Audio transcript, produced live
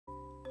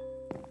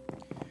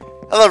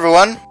Hello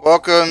everyone,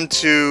 welcome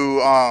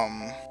to,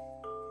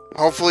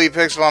 hopefully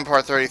Pixelmon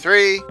Part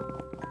 33.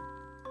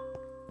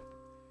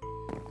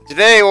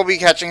 Today we'll be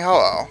catching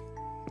Ho-Oh.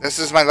 This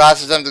is my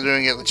last attempt at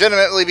doing it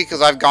legitimately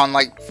because I've gone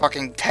like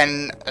fucking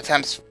 10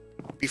 attempts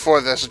before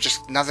this with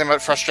just nothing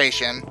but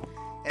frustration.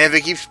 And if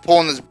it keeps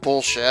pulling this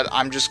bullshit,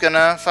 I'm just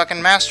gonna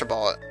fucking Master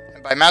Ball it.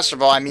 And by Master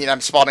Ball, I mean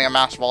I'm spotting a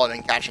Master Ball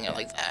and catching it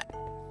like that.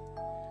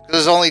 Because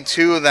there's only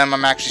two of them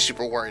I'm actually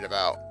super worried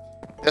about.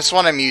 This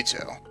one and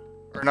Mewtwo.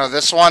 Or no,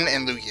 this one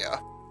and Lugia.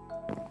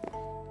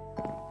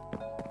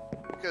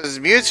 Because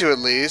Mewtwo, at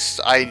least,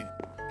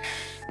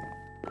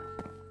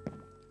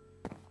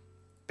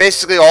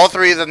 basically, all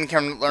three of them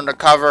can learn to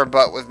cover,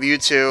 but with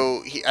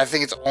Mewtwo, I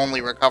think it's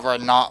only recover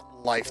and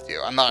not life do.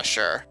 I'm not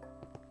sure.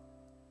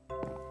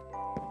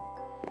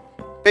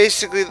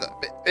 Basically,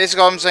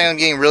 all I'm saying, I'm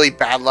getting really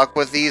bad luck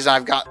with these.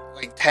 I've got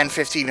like 10,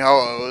 15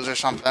 Ho-Ohs or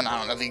something. I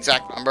don't know the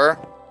exact number.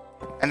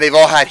 And they've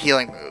all had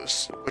healing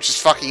moves, which is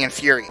fucking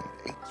infuriating.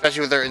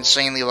 Especially with their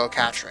insanely low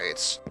catch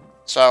rates.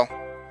 So,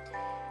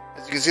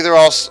 as you can see,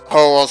 Ho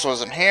also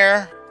isn't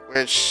here,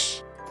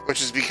 which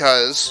is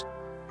because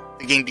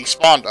the game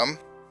despawned them.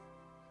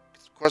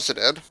 Of course it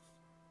did.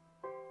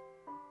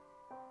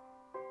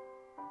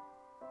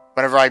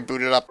 Whenever I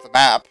booted up the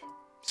map.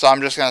 So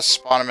I'm just gonna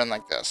spawn them in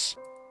like this.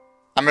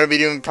 I'm gonna be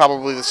doing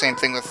probably the same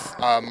thing with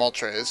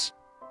Moltres.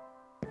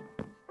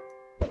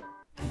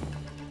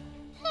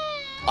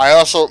 I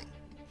also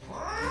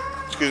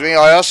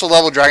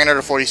leveled Dragonair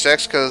to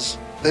 46 because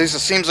at least it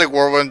seems like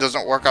Whirlwind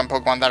doesn't work on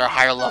Pokemon that are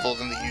higher level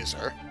than the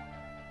user.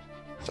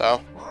 So.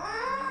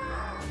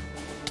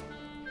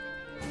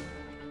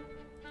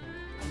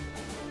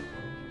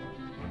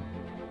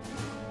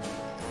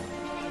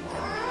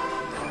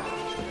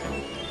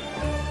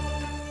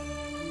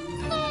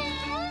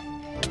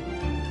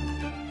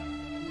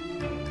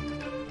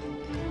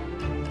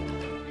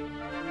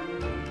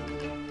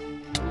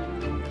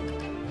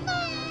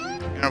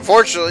 And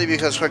unfortunately,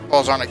 because Quick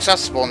Balls aren't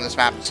accessible in this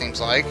map, it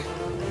seems like.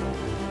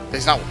 At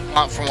least not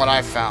from what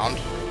I've found.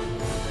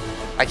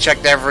 I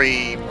checked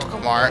every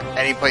Pokemart,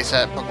 any place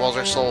that Pokeballs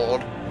are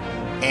sold,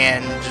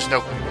 and just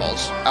no Quick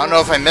Balls. I don't know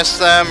if I missed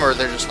them, or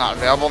they're just not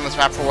available in this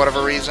map for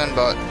whatever reason,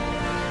 but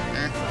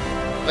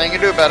nothing you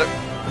can do about it.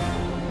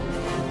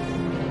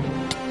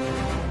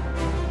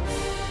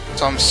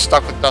 So I'm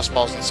stuck with Dust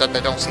Balls instead.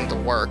 They don't seem to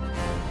work.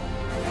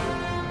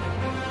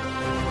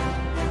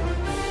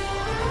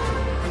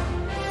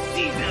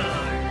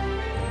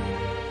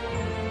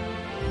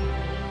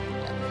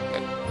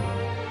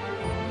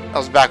 That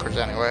was backwards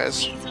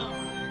anyways.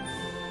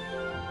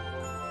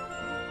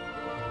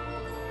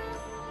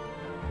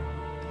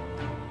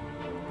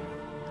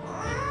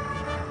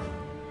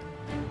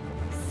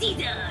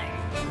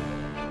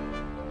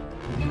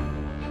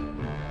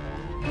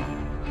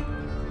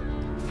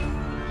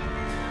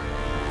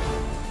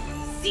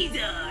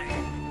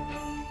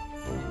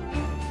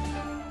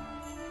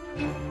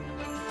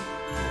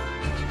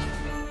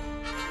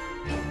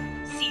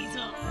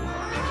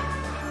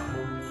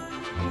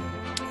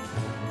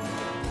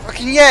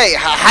 Fucking yay!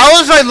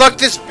 How is my luck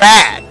this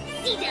bad?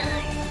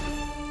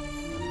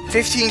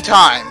 15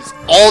 times.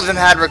 All of them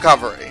had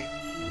recovery.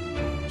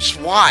 Just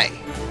why?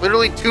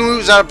 Literally 2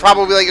 moves out of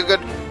probably like a good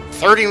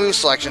 30 move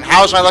selection.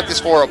 How is my luck this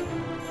horrible?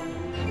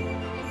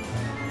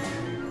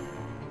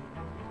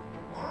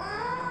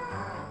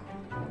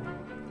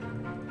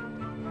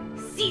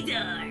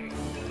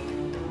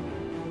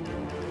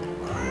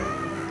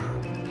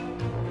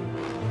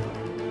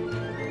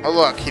 Oh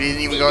look, he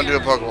didn't even go into a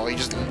Pokeball. He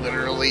just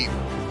literally...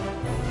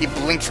 He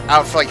blinked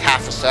out for like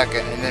half a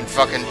second and then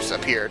fucking just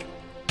appeared.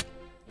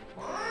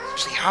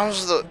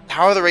 Seriously,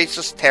 how are the rates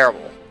just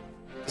terrible?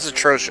 This is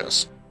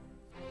atrocious.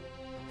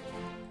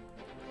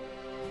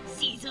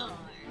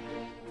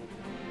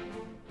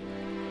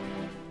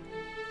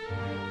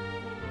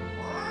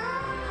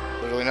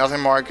 Literally nothing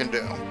more I can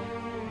do.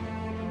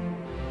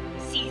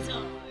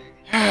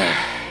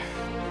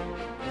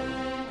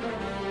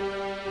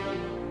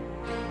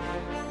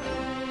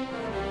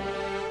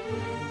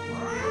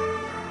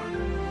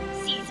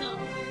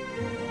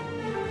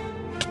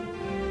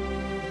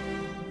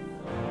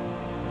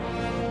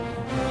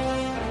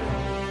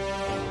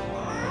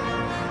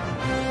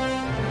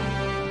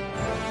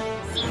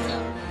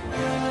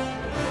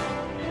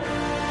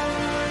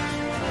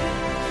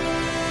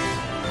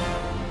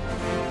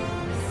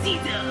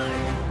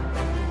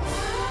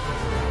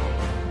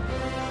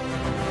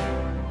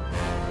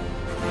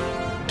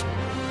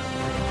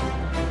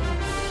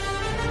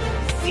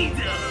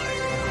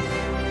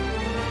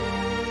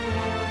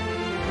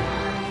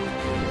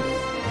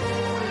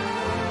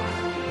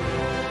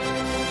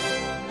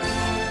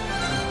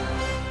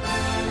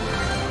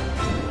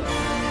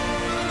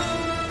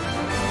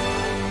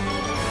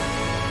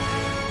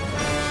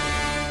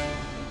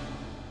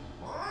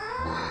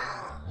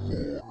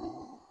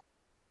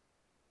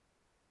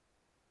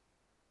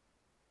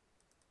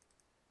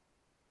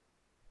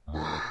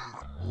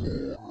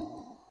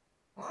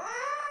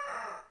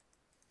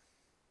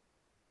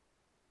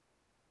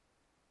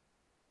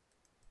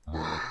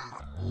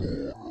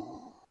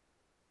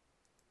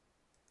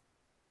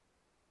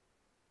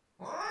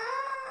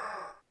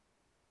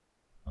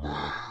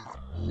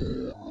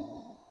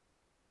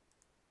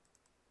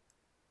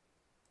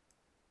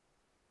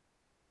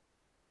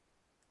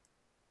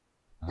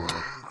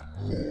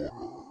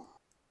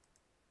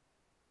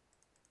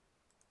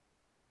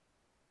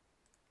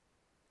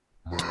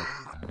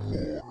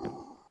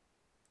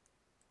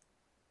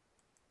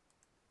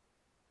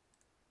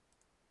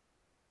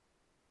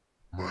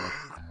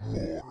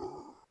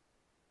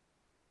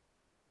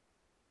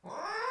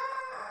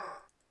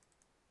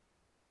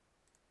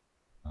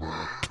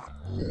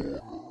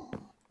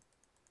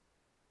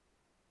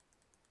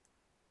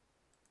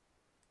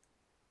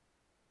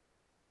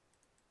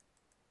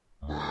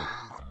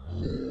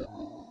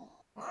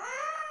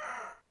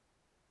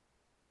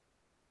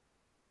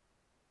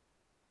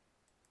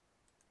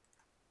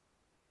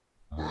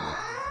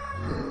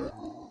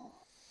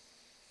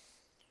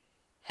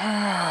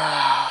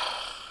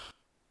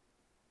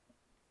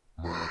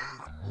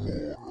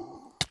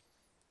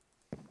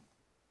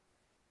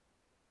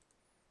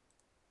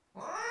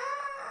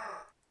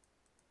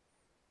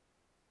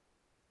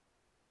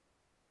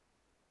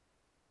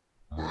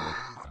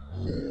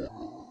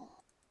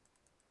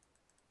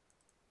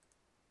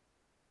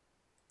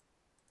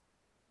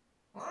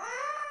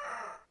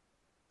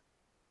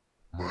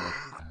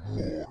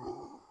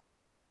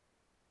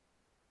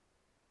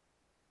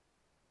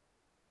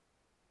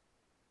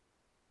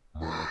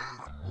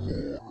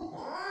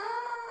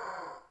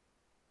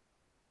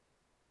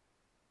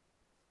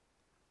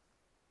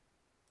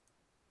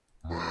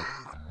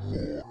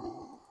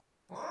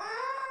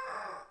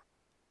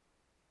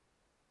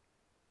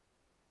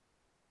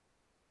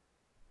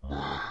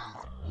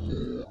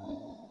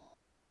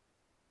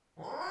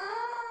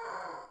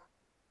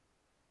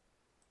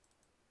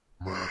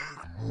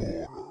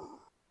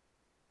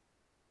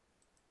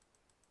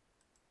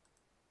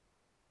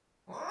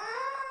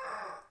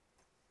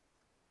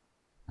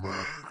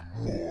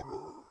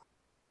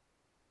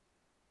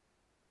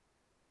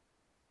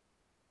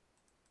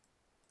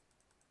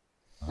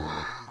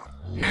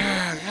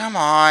 Come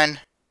on.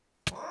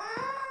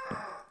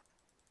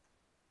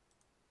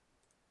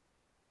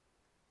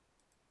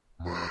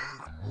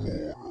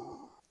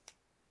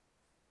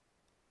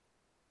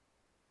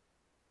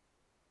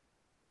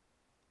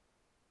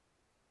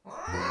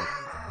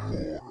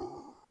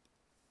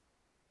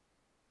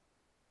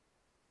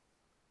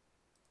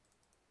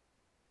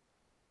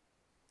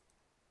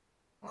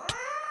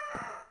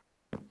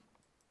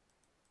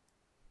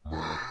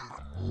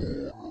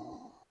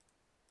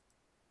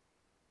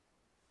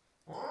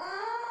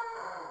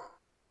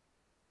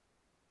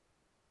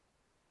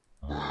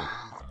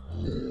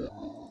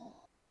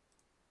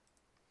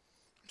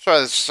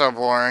 Sorry, this is so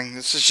boring.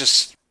 This is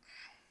just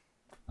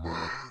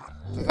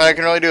nothing I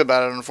can really do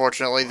about it,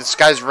 unfortunately. This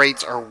guy's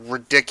rates are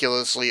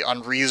ridiculously,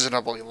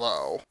 unreasonably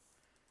low.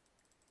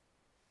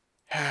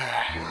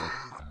 Because,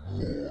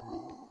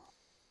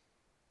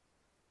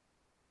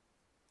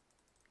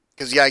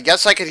 yeah, I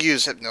guess I could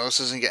use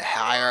hypnosis and get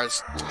higher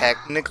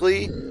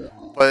technically,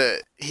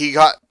 but he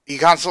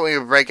constantly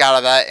would break out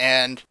of that,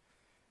 and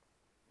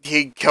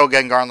he'd kill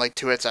Gengar in like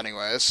 2 hits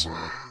anyways.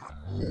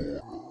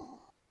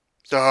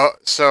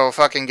 So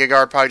fucking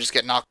Gengar would probably just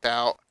get knocked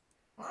out.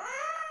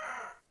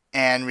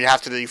 And we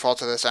have to default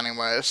to this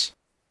anyways.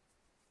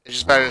 It's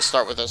just better to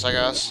start with this, I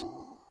guess.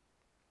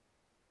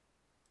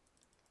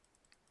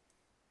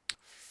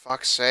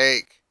 Fuck's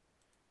sake.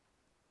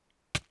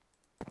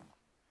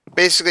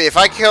 Basically, if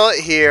I kill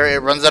it here,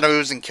 it runs out of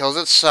moves and kills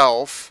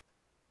itself,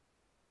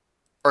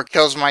 or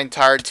kills my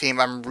entire team.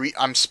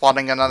 I'm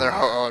spawning another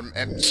Ho-Oh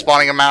and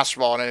spawning a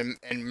Master Ball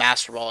and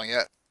Master Balling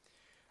it.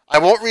 I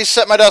won't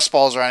reset my Dust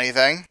Balls or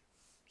anything,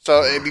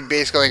 so it'd be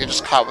basically like I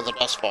just caught with a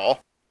Dust Ball.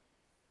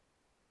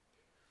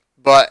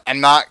 But I'm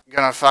not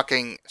gonna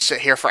fucking sit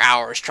here for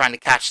hours trying to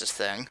catch this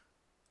thing.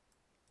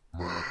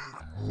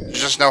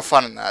 There's just no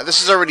fun in that.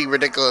 This is already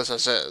ridiculous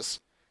as is,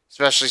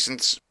 especially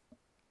since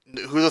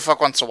who the fuck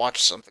wants to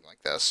watch something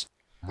like this?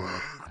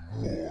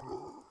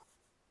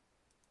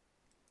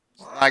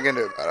 Not gonna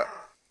do about it.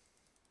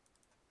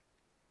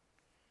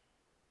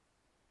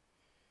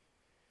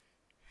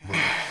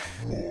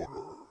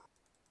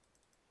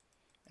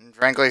 And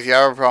frankly, if you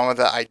have a problem with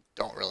it, I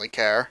don't really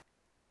care.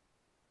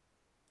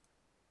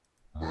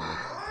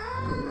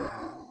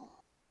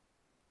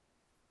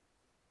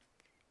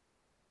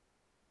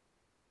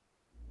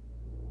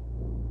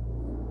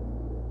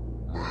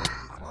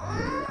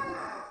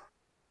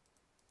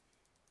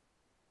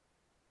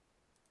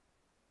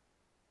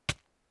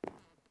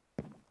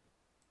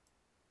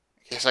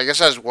 Okay, so I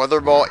guess it has Weather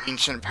Ball,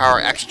 Ancient Power,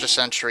 Extra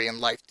Sentry, and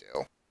Life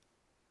Dew.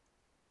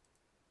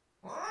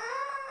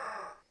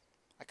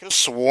 I could have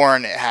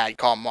sworn it had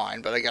Calm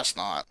Mind, but I guess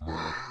not.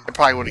 I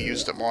probably would have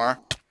used it more.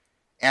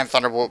 And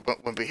Thunderbolt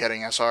wouldn't be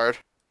hitting as hard.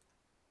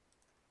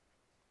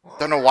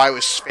 Don't know why it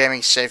was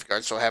spamming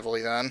Safeguard so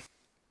heavily then.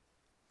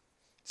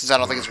 Since I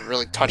don't think it's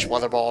really touched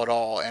Weather Ball at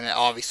all, and it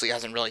obviously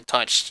hasn't really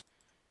touched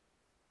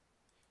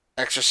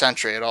Extra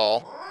Sentry at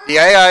all. The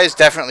AI is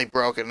definitely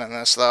broken in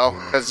this, though,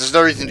 because there's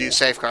no reason to do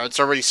Safeguard. It's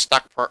already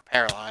stuck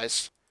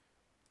paralyzed.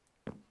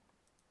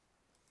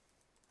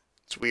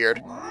 It's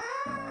weird.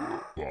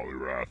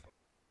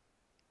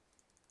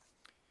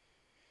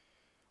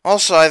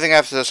 Also, I think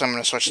after this I'm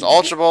going to switch to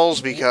Ultra Balls,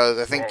 because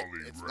I think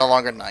it's no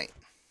longer night.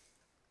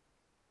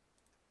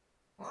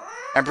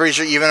 I'm pretty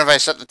sure even if I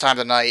set the time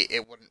to night,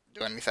 it wouldn't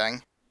do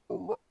anything.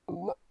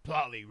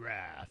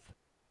 Polyrath.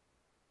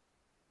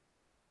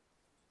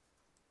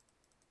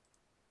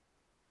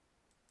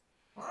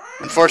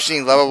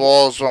 Unfortunately, level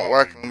balls won't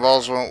work, moon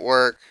balls won't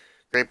work,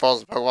 great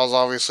balls, Pokeballs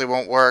obviously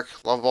won't work,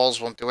 love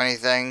balls won't do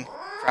anything,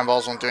 friend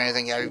balls won't do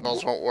anything, heavy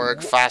balls won't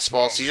work, fast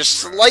balls, he's just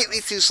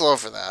slightly too slow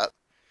for that.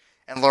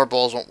 And lure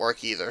balls won't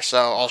work either, so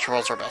ultra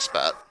balls are best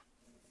bet.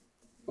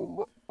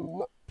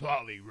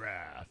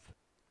 Polyrath.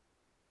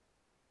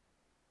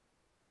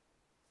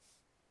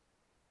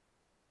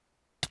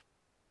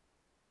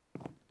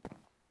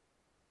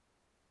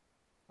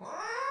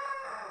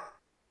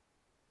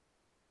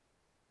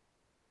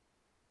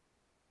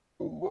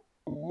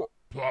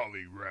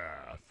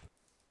 Polyrath.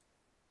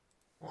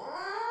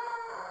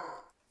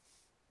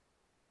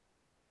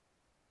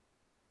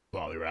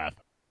 Polyrath.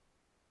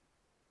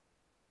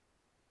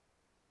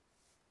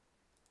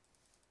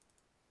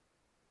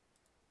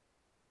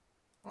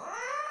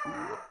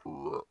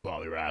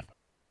 Polyrath.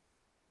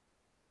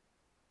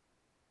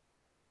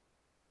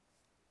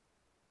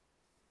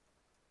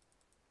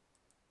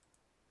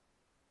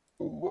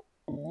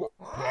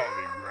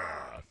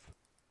 Polyrath.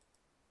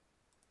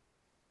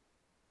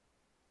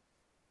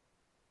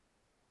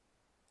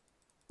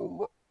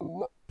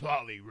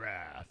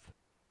 Polyrath.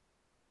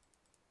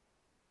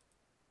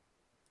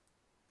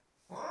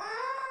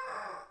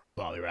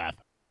 Polyrath.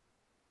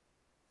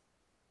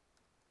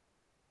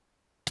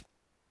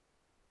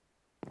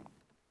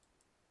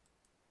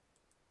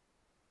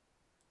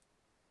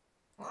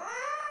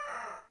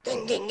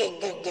 Ding ding ding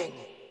ding ding.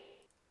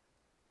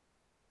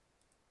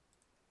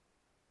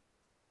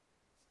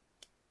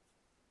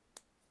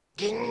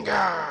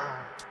 Ginga.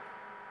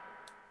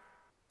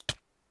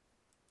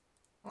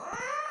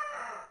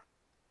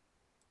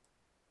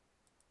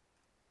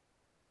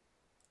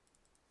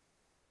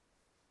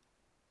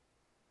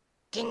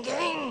 Ding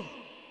ding.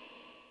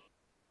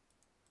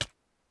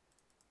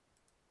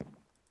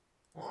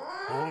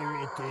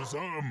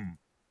 Holokazam.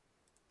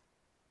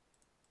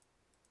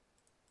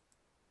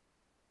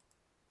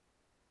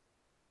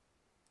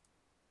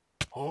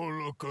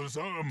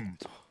 Holokazam.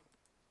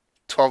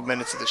 12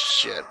 minutes of this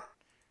shit.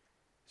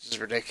 This is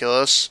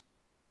ridiculous.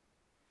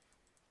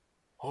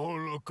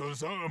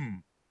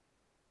 Holokazam.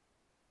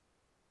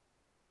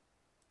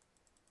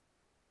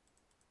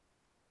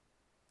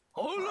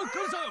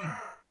 Holokazam.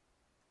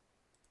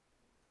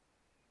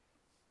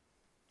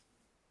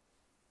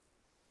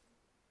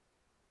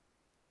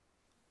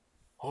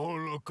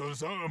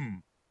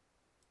 Holokazam.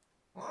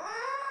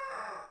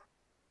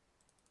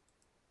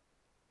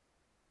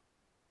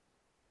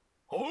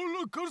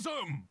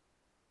 Holokazam.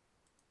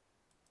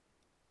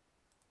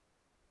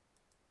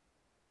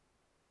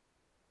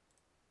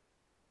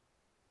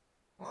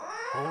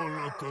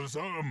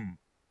 Holokazam.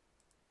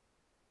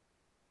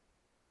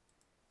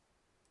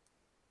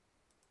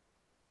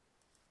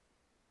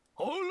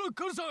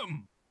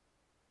 Holokazam.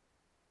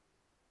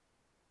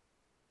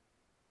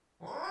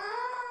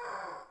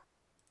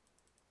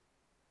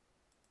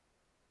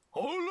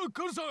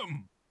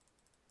 Holokazam.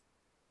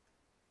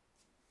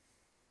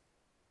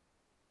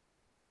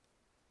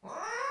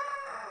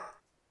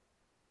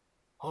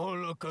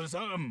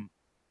 Holokazam.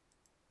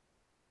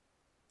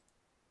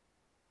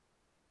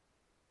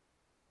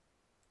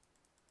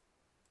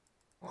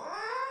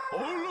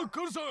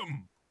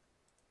 Holokazam.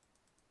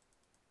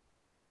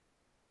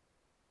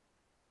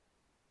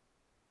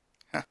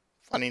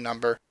 Funny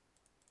number.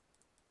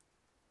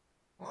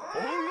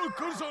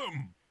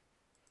 Holokazam.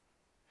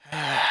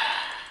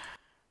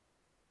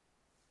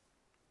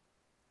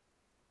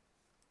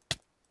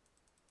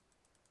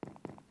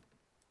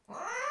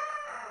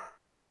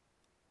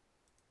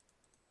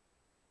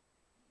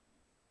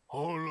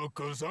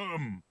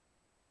 Holokazam.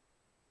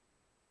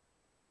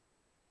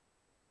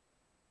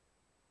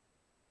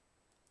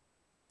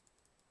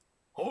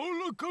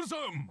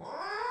 Holokazam.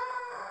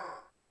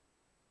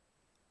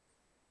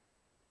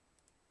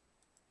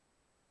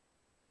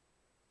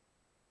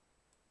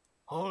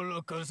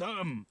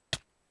 Holokazam.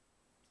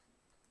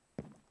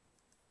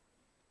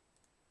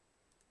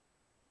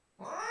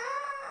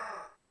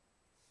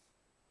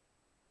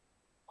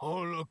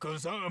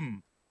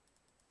 Holokazam.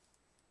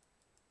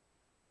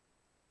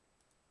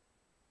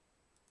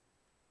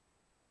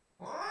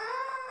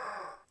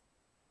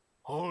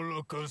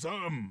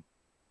 Holokazam.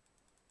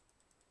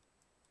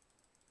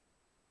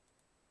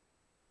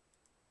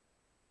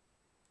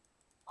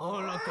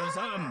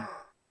 Holokazam.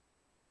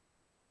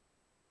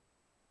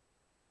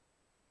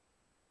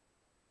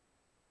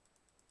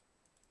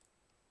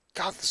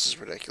 God, this is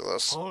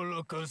ridiculous.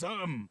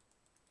 Holokazam.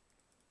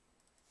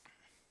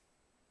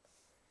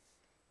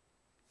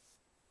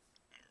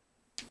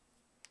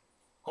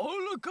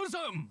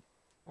 Holokazam.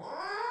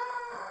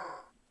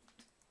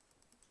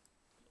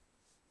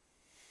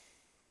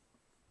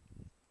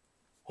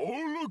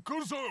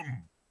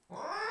 Holokazam.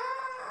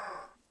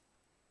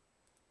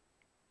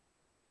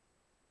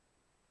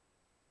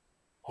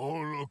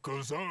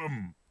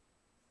 Holokazam.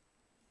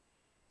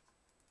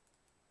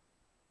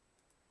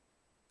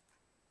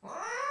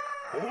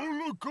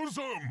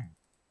 Holokazam.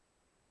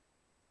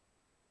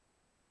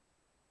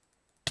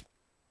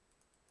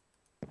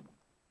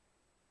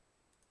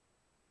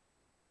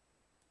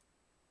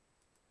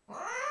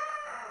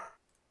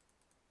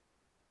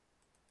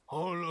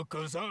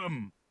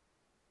 Holokazam.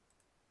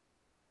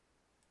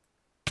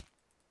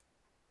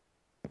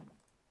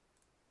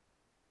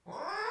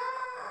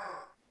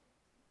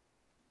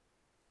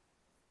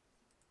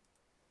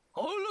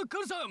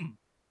 Holokazam.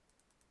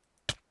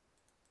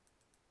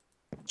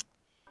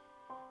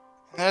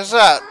 There's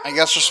that. I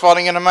guess we're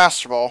spawning in a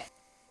Master Ball.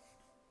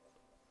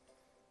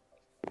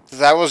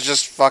 That was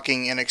just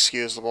fucking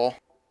inexcusable.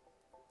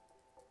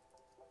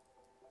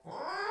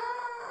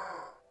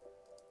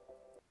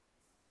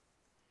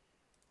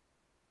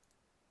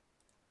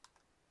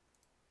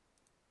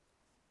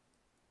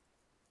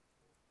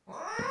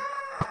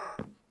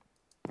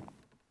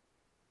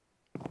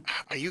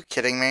 Are you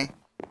kidding me?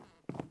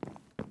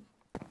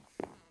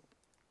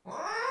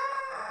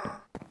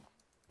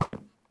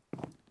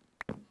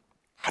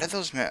 How did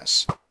those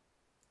miss?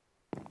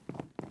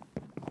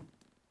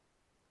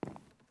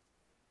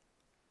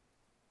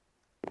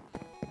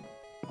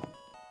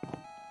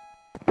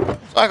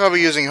 It's not gonna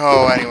be using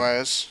Ho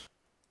anyways.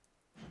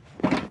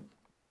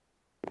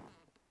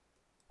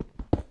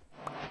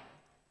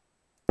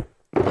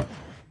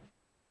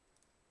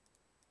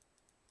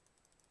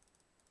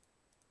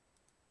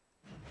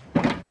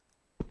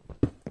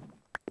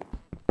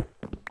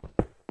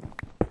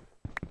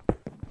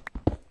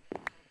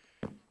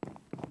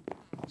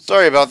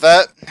 Sorry about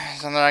that.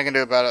 Something I can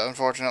do about it,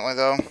 unfortunately,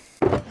 though.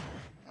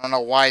 I don't know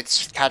why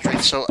its catch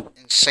rate's so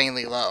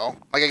insanely low.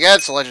 Like, I get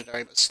it's a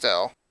legendary, but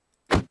still.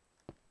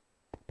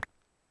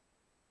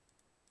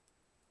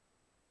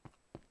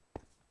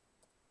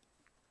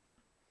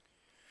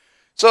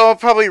 So I'll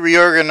probably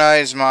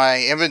reorganize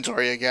my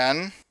inventory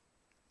again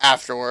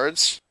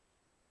afterwards.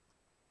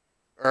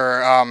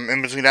 Or,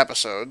 in between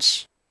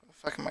episodes. Where the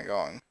fuck am I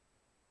going?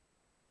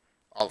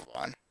 All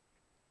on.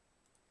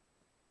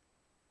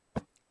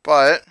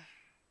 But,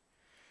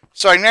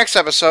 starting next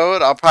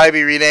episode, I'll probably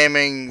be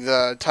renaming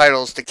the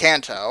titles to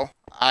Kanto.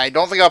 I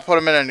don't think I'll put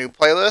them in a new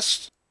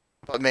playlist,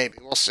 but maybe.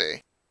 We'll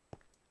see.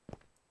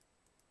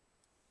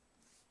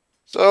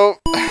 So,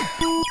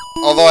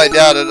 although I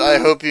doubt it, I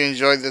hope you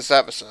enjoyed this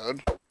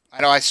episode.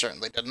 I know I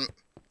certainly didn't.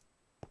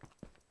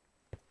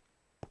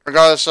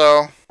 Regardless,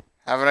 though,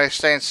 have a nice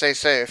day and stay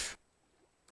safe.